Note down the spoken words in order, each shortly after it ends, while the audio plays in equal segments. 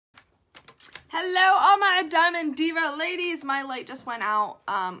Hello, all my Diamond Diva ladies. My light just went out.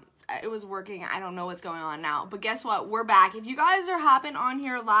 It was working. I don't know what's going on now. But guess what? We're back. If you guys are hopping on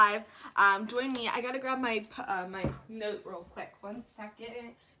here live, join me. I gotta grab my my note real quick. 1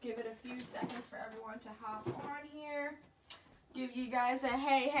 second. Give it a few seconds for everyone to hop on here. Give you guys a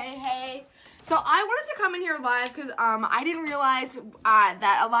hey. So I wanted to come in here live because I didn't realize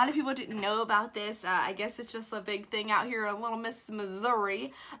that a lot of people didn't know about this. I guess it's just a big thing out here in Little Miss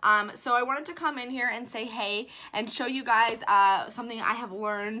Missouri. So I wanted to come in here and say hey and show you guys something I have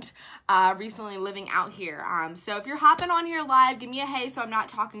learned recently living out here. So if you're hopping on here live, give me a hey so I'm not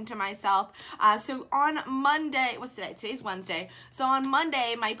talking to myself. So on Monday, what's today? Today's Wednesday. So on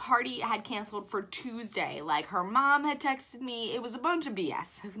Monday, my party had canceled for Tuesday. Like her mom had texted me. It was a bunch of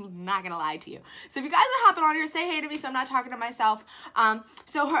BS. I'm not gonna lie to you. So if you guys are hopping on here, say hey to me so I'm not talking to myself.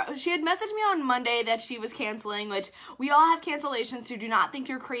 She had messaged me on Monday that she was canceling, which we all have cancellations, so do not think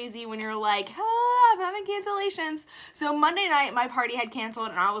you're crazy when you're like, I'm having cancellations. So Monday night, my party had canceled,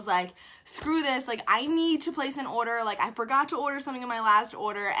 and I was like, screw this, like, I need to place an order. Like, I forgot to order something in my last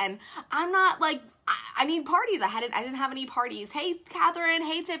order, and I'm not, like, I need parties. I didn't have any parties. Hey, Catherine.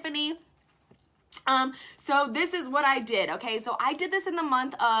 Hey, Tiffany. So this is what I did, okay? So I did this in the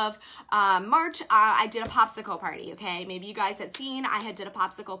month of March. I did a popsicle party, okay? Maybe you guys had seen I had did a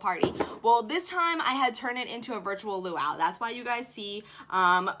popsicle party. Well, this time I had turned it into a virtual luau. That's why you guys see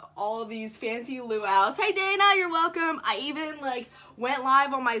all these fancy luaus. Hey, Dana, you're welcome. I even, like, went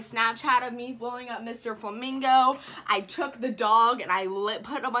live on my Snapchat of me blowing up Mr. Flamingo. I took the dog and I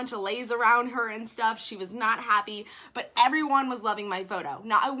put a bunch of lays around her and stuff. She was not happy, but everyone was loving my photo.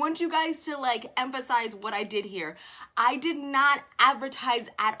 Now, I want you guys to, like, emphasize what I did here. I did not advertise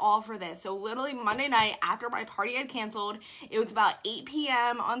at all for this. So literally Monday night after my party had canceled, it was about 8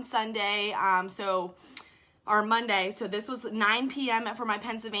 p.m. on Sunday, or Monday, so this was 9 p.m. for my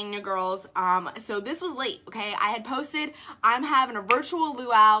Pennsylvania girls, so this was late, okay? I had posted, I'm having a virtual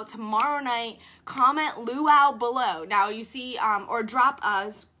luau tomorrow night, comment luau below. Now you see, or drop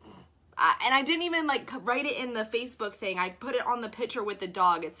us, and I didn't even, like, write it in the Facebook thing. I put it on the picture with the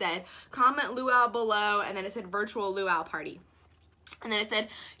dog. It said, comment luau below, and then it said virtual luau party. And then it said,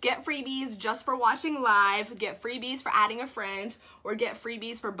 get freebies just for watching live, get freebies for adding a friend, or get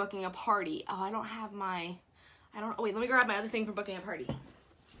freebies for booking a party. Oh, I don't have my... wait, let me grab my other thing for booking a party.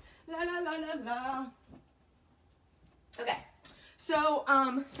 La la la la la. Okay. So,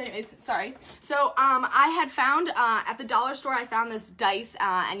 anyways, sorry. So, I had found, at the dollar store, I found this dice,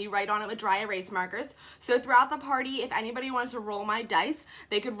 and you write on it with dry erase markers. So, throughout the party, if anybody wants to roll my dice,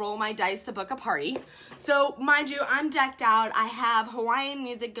 they could roll my dice to book a party. So, mind you, I'm decked out. I have Hawaiian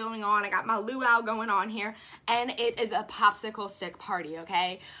music going on. I got my luau going on here, and it is a popsicle stick party,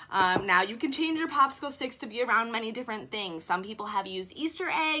 okay? Now, you can change your popsicle sticks to be around many different things. Some people have used Easter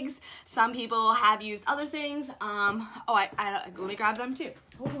eggs. Some people have used other things. Let me grab them too.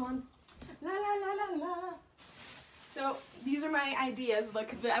 Hold on. La la la la la. So these are my ideas.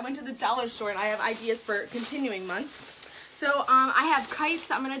 Look, I went to the dollar store and I have ideas for continuing months. So I have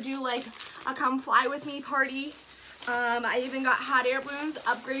kites. I'm gonna do like a come fly with me party. I even got hot air balloons.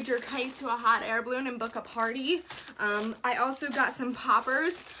 Upgrade your kite to a hot air balloon and book a party. I also got some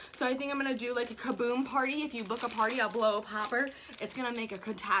poppers. So I think I'm gonna do like a kaboom party. If you book a party, I'll blow a popper. It's gonna make a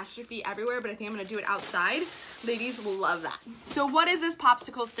catastrophe everywhere, but I think I'm gonna do it outside. Ladies will love that. So what is this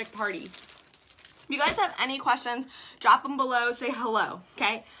popsicle stick party? If you guys have any questions, drop them below, say hello,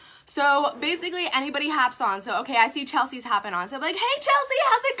 okay? So basically anybody hops on. So okay, I see Chelsea's hopping on. So I'm like, hey Chelsea,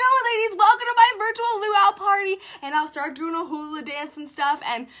 how's it going, ladies? Welcome to my virtual luau party. And I'll start doing a hula dance and stuff.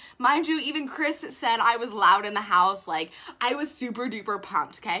 And mind you, even Chris said I was loud in the house. Like, I was super duper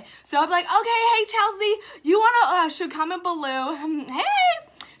pumped, okay? So I'm like, okay, hey Chelsea, you wanna, should comment below. Hey!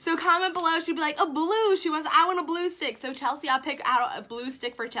 So comment below, she'd be like, a blue. I want a blue stick. So Chelsea, I'll pick out a blue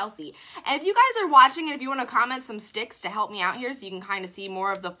stick for Chelsea. And if you guys are watching and if you want to comment some sticks to help me out here so you can kind of see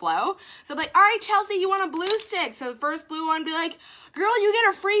more of the flow. So I'm like, all right, Chelsea, you want a blue stick. So the first blue one be like, girl, you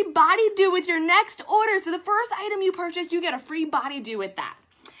get a free body dew with your next order. So the first item you purchase, you get a free body dew with that.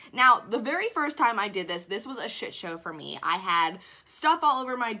 Now, the very first time I did this was a shit show for me. I had stuff all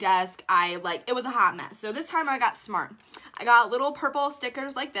over my desk. It was a hot mess. So this time I got smart. I got little purple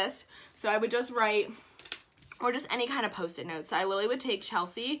stickers like this. So I would just write, or just any kind of post-it notes. So I literally would take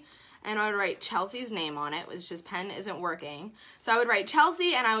Chelsea and I would write Chelsea's name on it. It was just pen isn't working. So I would write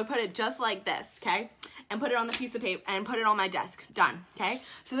Chelsea and I would put it just like this, okay? and put it on the piece of paper and put it on my desk. Done, okay?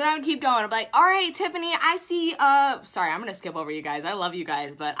 So then I would keep going. I'd be like, all right, Tiffany, I see, sorry, I'm gonna skip over you guys. I love you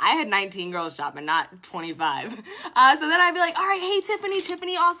guys, but I had 19 girls shopping, not 25. So then I'd be like, all right, hey,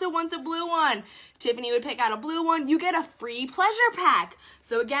 Tiffany also wants a blue one. Tiffany would pick out a blue one. You get a free pleasure pack.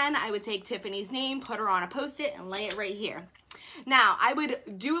 So again, I would take Tiffany's name, put her on a Post-it, and lay it right here. Now, I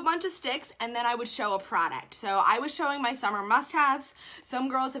would do a bunch of sticks, and then I would show a product. So I was showing my summer must-haves. Some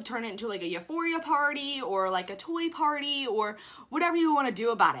girls have turned it into like a euphoria party or like a toy party or whatever you want to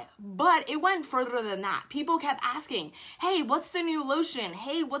do about it. But it went further than that. People kept asking, hey, what's the new lotion?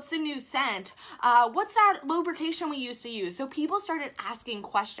 Hey, what's the new scent? What's that lubrication we used to use? So people started asking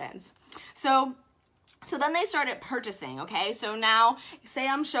questions. So then they started purchasing, okay? So now, say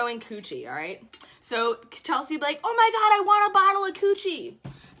I'm showing Coochie, all right? So Chelsea would be like, oh my God, I want a bottle of Coochie.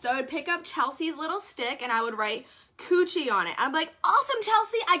 So I would pick up Chelsea's little stick and I would write Coochie on it. I'd be like, awesome,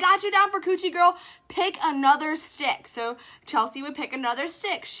 Chelsea, I got you down for Coochie girl. Pick another stick. So Chelsea would pick another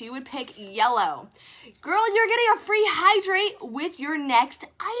stick. She would pick yellow. Girl, you're getting a free hydrate with your next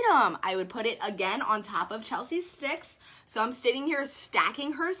item. I would put it again on top of Chelsea's sticks. So I'm sitting here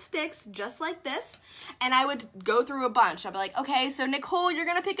stacking her sticks just like this. And I would go through a bunch. I'd be like, okay, so Nicole, you're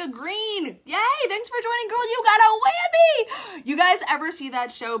gonna pick a green. Yay, thanks for joining, girl. You got a whammy. You guys ever see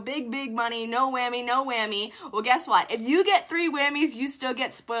that show, Big Money, no whammy, no whammy? Well, guess what? If you get 3 whammies, you still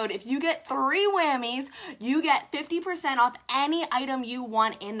get spoiled. If you get 3 whammies, you get 50% off any item you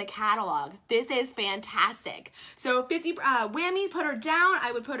want in the catalog. This is fantastic. So 50 whammy, put her down.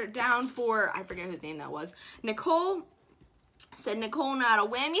 I would put her down for, I forget whose name that was, Nicole. Said Nicole, not a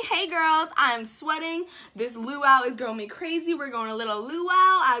whammy. Hey girls, I'm sweating. This luau is going me crazy. We're going a little luau.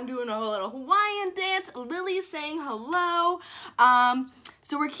 I'm doing a little Hawaiian dance. Lily's saying hello.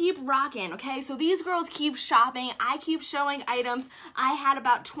 So we keep rocking, okay? So these girls keep shopping. I keep showing items. I had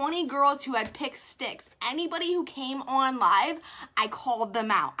about 20 girls who had picked sticks. Anybody who came on live, I called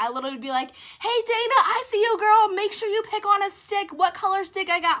them out. I literally would be like, hey Dana, I see you, girl. Make sure you pick on a stick. What color stick?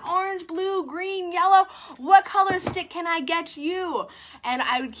 I got orange, blue, green, yellow. What color stick can I get you? And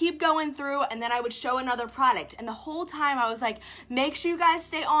I would keep going through and then I would show another product. And the whole time I was like, make sure you guys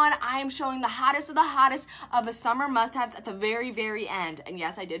stay on. I am showing the hottest of the hottest of the summer must-haves at the very, very end. And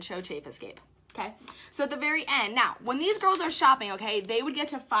yes, I did show Chafe Escape, okay? So at the very end, now, when these girls are shopping, okay, they would get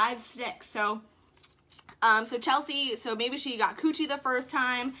to 5 sticks. So Chelsea, so maybe she got Coochie the first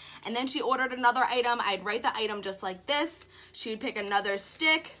time, and then she ordered another item. I'd write the item just like this. She'd pick another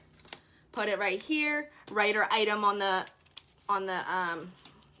stick, put it right here, write her item on the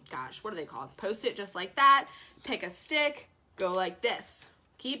gosh, what are they called? Post-it just like that, pick a stick, go like this.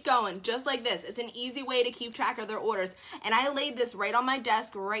 Keep going, just like this. It's an easy way to keep track of their orders. And I laid this right on my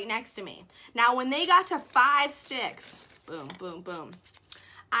desk right next to me. Now, when they got to 5 sticks, boom, boom, boom,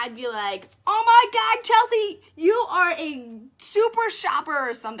 I'd be like, oh my God, Chelsea, you are a super shopper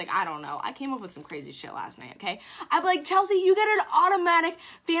or something. I don't know. I came up with some crazy shit last night, okay? I'd be like, Chelsea, you get an automatic,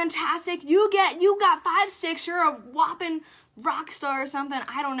 fantastic, you got 5 sticks, you're a whopping rock star or something,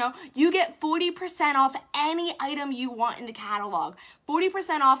 I don't know. You get 40% off any item you want in the catalog.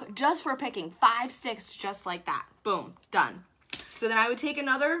 40% off just for picking 5 sticks just like that. Boom, done. So then I would take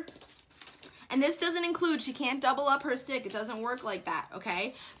another, and this doesn't include, she can't double up her stick. It doesn't work like that,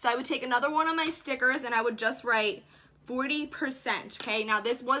 okay? So I would take another one of my stickers and I would just write 40%, okay? Now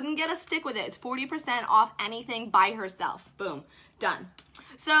this wouldn't get a stick with it. It's 40% off anything by herself. Boom, done.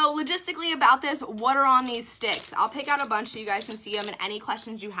 So logistically about this, what are on these sticks? I'll pick out a bunch so you guys can see them and any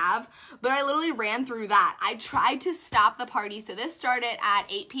questions you have, but I literally ran through that. I tried to stop the party. So this started at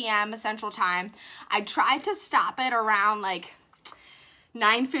 8 p.m. Central Time. I tried to stop it around like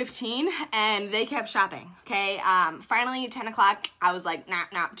 9:15 and they kept shopping, okay? Finally, 10 o'clock, I was like, nah,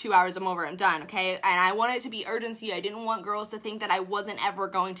 2 hours, I'm over, I'm done, okay? And I wanted it to be urgency. I didn't want girls to think that I wasn't ever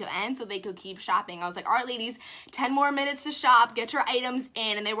going to end so they could keep shopping. I was like, all right, ladies, 10 more minutes to shop, get your items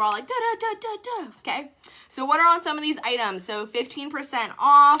in, and they were all like, da-da-da-da-da, okay? So what are on some of these items? So 15%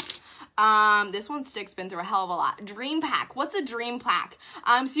 off. This one stick's been through a hell of a lot. Dream pack. What's a dream pack?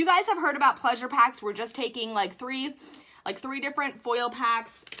 So you guys have heard about pleasure packs. We're just taking like three different foil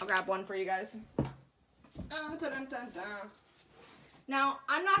packs. I'll grab one for you guys. Now,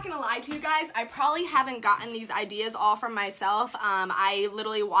 I'm not gonna lie to you guys, I probably haven't gotten these ideas all from myself. I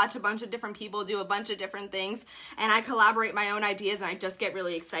literally watch a bunch of different people do a bunch of different things, and I collaborate my own ideas, and I just get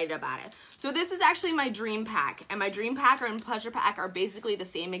really excited about it. So this is actually my dream pack, and my dream pack and pleasure pack are basically the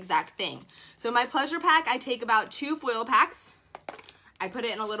same exact thing. So my pleasure pack, I take about 2 foil packs, I put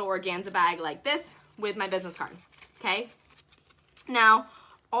it in a little organza bag like this with my business card. Okay, now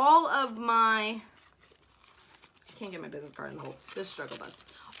all of my, I can't get my business card in the hole, this struggle bus.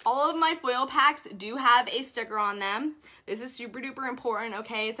 All of my foil packs do have a sticker on them. This is super duper important,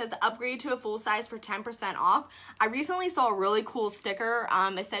 okay? It says upgrade to a full size for 10% off. I recently saw a really cool sticker.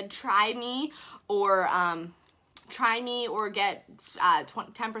 It said try me or get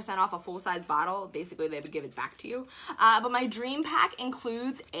 10% off a full size bottle. Basically, they would give it back to you. But my dream pack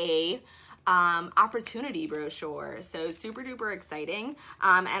includes a opportunity brochure, so super duper exciting.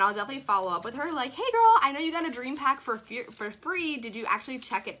 And I'll definitely follow up with her like, hey girl, I know you got a dream pack for free. Did you actually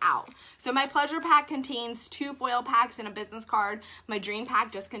check it out? So my pleasure pack contains 2 foil packs and a business card. My dream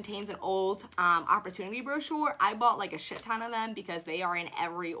pack just contains an old opportunity brochure. I bought like a shit ton of them because they are in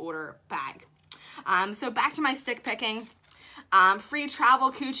every order bag. So back to my stick picking. Free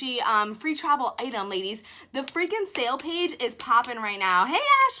travel coochie, free travel item, ladies. The freaking sale page is popping right now. Hey,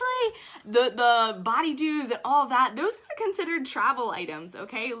 Ashley! The body dews and all of that, those are considered travel items,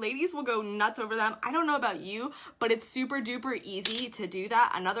 okay? Ladies will go nuts over them. I don't know about you, but it's super duper easy to do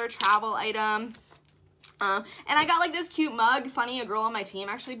that. Another travel item. And I got like this cute mug. Funny, a girl on my team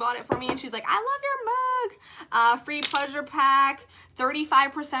actually bought it for me, and she's like, I love your mug. Free pleasure pack,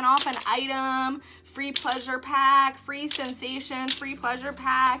 35% off an item. Free pleasure pack, free sensations, free pleasure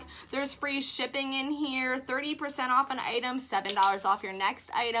pack. There's free shipping in here, 30% off an item, $7 off your next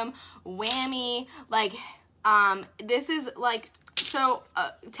item. Whammy. Like, this is like, so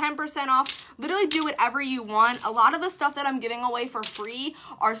 10% off. Literally do whatever you want. A lot of the stuff that I'm giving away for free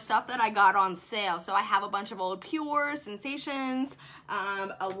are stuff that I got on sale. So I have a bunch of old Pure, Sensations,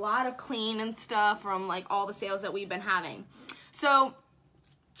 a lot of clean and stuff from like all the sales that we've been having. So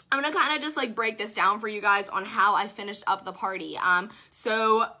I'm gonna kind of just like break this down for you guys on how I finished up the party.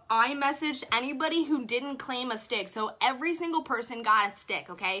 So I messaged anybody who didn't claim a stick. So every single person got a stick,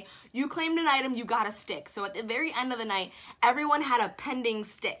 okay? You claimed an item, you got a stick. So at the very end of the night, everyone had a pending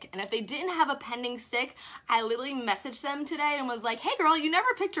stick. And if they didn't have a pending stick, I literally messaged them today and was like, hey girl, you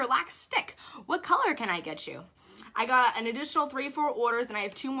never picked your last stick. What color can I get you? I got an additional 3-4 orders, and I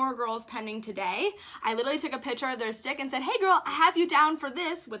have 2 more girls pending today. I literally took a picture of their stick and said, hey girl, I have you down for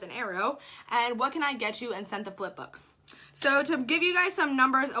this with an arrow, and what can I get you, and sent the flip book. So to give you guys some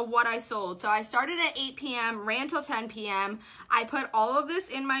numbers of what I sold. So I started at 8 p.m., ran till 10 p.m. I put all of this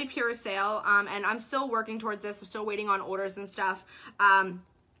in my Pure sale, and I'm still working towards this. I'm still waiting on orders and stuff.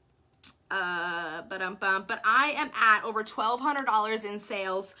 But I am at over $1,200 in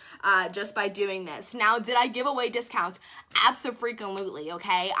sales just by doing this. Now, did I give away discounts? Abso-freaking-lutely,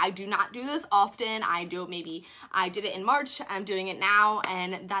 okay? I do not do this often. I did it in March. I'm doing it now,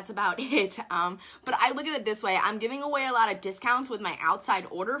 and that's about it. But I look at it this way. I'm giving away a lot of discounts with my outside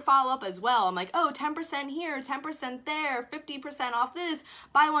order follow-up as well. I'm like, oh, 10% here, 10% there, 50% off this,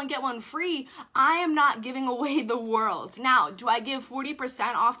 buy one, get one free. I am not giving away the world. Now, do I give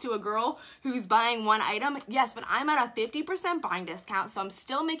 40% off to a girl who's buying one item? Yes, but I'm at a 50% buying discount, so I'm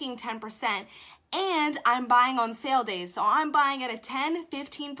still making 10%, and I'm buying on sale days, so I'm buying at a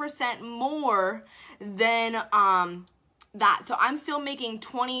 10-15% more than that. So I'm still making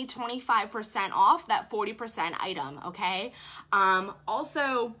 20-25% off that 40% item, okay?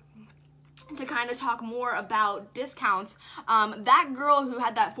 Also, to kind of talk more about discounts, that girl who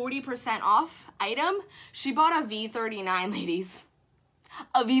had that 40% off item, she bought a V39, ladies.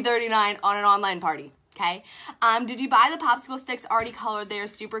 A V39 on an online party, okay? Did you buy the popsicle sticks already colored? They are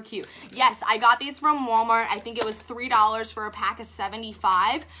super cute. Yes, I got these from Walmart. I think it was $3 for a pack of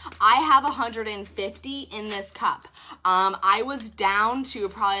 75. I have 150 in this cup. I was down to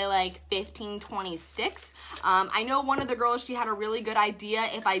probably like 15-20 sticks. I know one of the girls, she had a really good idea.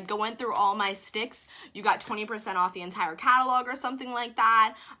 If I went through all my sticks, you got 20% off the entire catalog or something like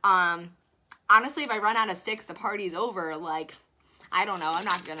that. Honestly, if I run out of sticks, the party's over. Like, I don't know. I'm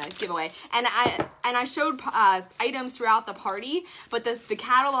not gonna give away. And I showed items throughout the party, but the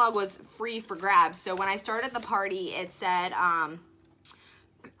catalog was free for grabs. So when I started the party, it said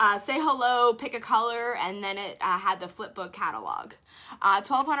say hello, pick a color, and then it had the flipbook catalog.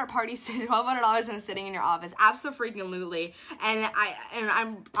 $1,200 and sitting in your office. Absolutely. And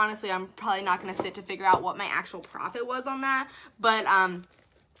I'm honestly, I'm probably not gonna sit to figure out what my actual profit was on that. But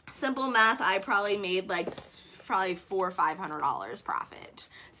simple math, I probably made like probably $400 or $500 profit.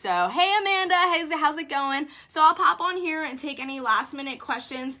 So, hey Amanda, how's it going? So I'll pop on here and take any last minute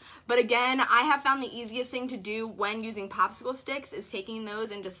questions. But again, I have found the easiest thing to do when using popsicle sticks is taking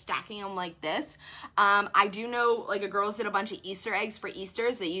those and just stacking them like this. I do know, like, girls did a bunch of Easter eggs for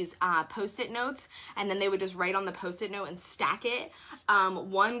Easters. They use Post-it notes, and then they would just write on the Post-it note and stack it.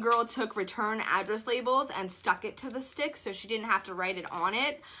 One girl took return address labels and stuck it to the stick so she didn't have to write it on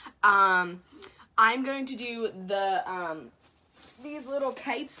it. I'm going to do these little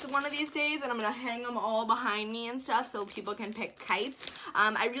kites one of these days, and I'm gonna hang them all behind me and stuff so people can pick kites.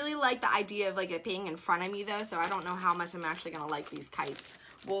 I really like the idea of like it being in front of me though, so I don't know how much I'm actually gonna like these kites.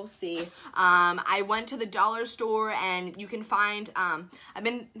 We'll see. I went to the dollar store, and you can find,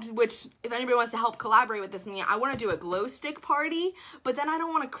 which if anybody wants to help collaborate with this, I want to do a glow stick party, but then I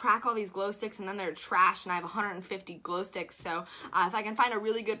don't want to crack all these glow sticks and then they're trash, and I have 150 glow sticks. So if I can find a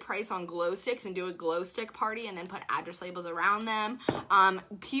really good price on glow sticks and do a glow stick party and then put address labels around them,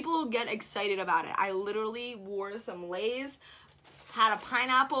 people get excited about it. I literally wore some Lay's, had a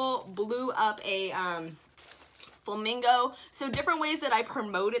pineapple, blew up a, flamingo. So different ways that I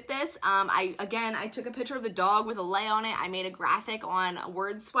promoted this. I took a picture of the dog with a lay on it. I made a graphic on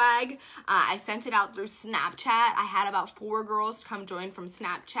Word Swag. I sent it out through Snapchat. I had about 4 girls come join from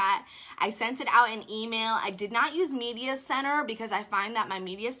Snapchat. I sent it out in email. I did not use Media Center because I find that my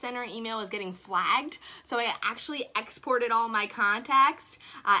Media Center email is getting flagged. So I actually exported all my contacts.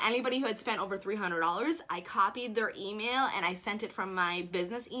 Anybody who had spent over $300, I copied their email and I sent it from my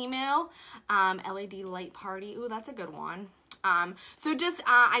business email. LED light party. Ooh, that's a good one. So just,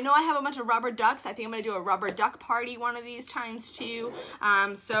 I know I have a bunch of rubber ducks. I think I'm going to do a rubber duck party one of these times too.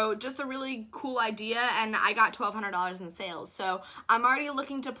 So just a really cool idea, and I got $1,200 in sales. So I'm already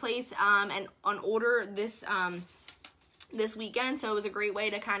looking to place an order this weekend, so it was a great way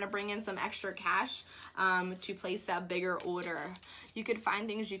to kind of bring in some extra cash to place that bigger order. You could find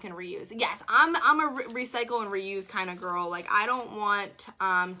things you can reuse. Yes, I'm a recycle and reuse kind of girl. Like, I don't want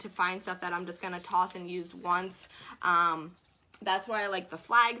to find stuff that I'm just gonna toss and use once. That's why I like the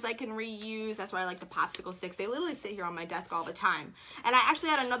flags I can reuse. That's why I like the popsicle sticks. They literally sit here on my desk all the time. And I actually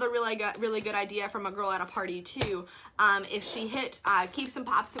had another really good idea from a girl at a party too. If she keep some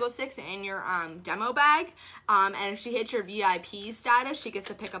popsicle sticks in your demo bag, and if she hits your VIP status, she gets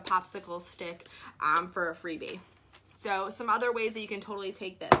to pick a popsicle stick for a freebie. So some other ways that you can totally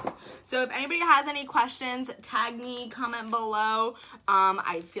take this. So if anybody has any questions, tag me, comment below.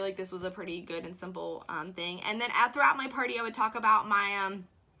 I feel like this was a pretty good and simple thing. And then throughout my party, I would talk about my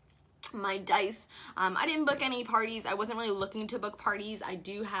my dice. I didn't book any parties. I wasn't really looking to book parties. I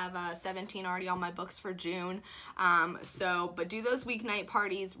do have 17 already on my books for June. But do those weeknight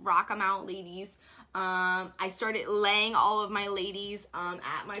parties, rock them out, ladies. I started laying all of my ladies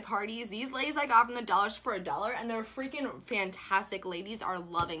at my parties. These lays I got from the dollar store for $1, and they're freaking fantastic. Ladies are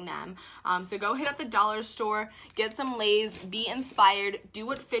loving them. So go hit up the dollar store, get some lays, be inspired, do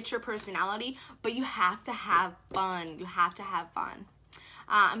what fits your personality, but you have to have fun. You have to have fun.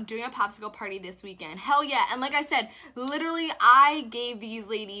 I'm doing a popsicle party this weekend. Hell yeah. And like I said, literally I gave these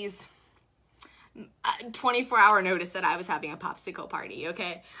ladies 24-hour notice that I was having a popsicle party,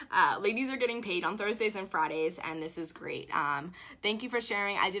 okay? Ladies are getting paid on Thursdays and Fridays, and this is great. Thank you for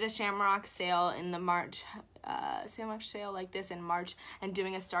sharing. I did a Shamrocks sale in the March, Shamrocks sale like this in March, and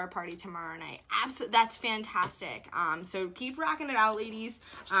doing a star party tomorrow night. Absolutely, that's fantastic. So keep rocking it out, ladies.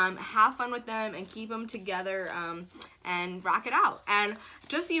 Have fun with them and keep them together, and rock it out. And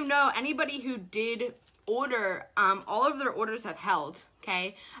just so you know, anybody who did order, all of their orders have held.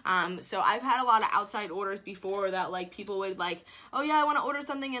 Okay, so I've had a lot of outside orders before that, like, people would like, oh yeah, I want to order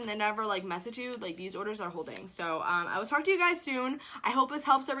something, and they never like message you. Like, these orders are holding. So I will talk to you guys soon. I hope this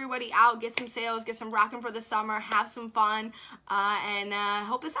helps everybody out. Get some sales, get some rocking for the summer, have some fun, and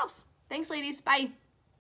hope this helps. Thanks, ladies. Bye.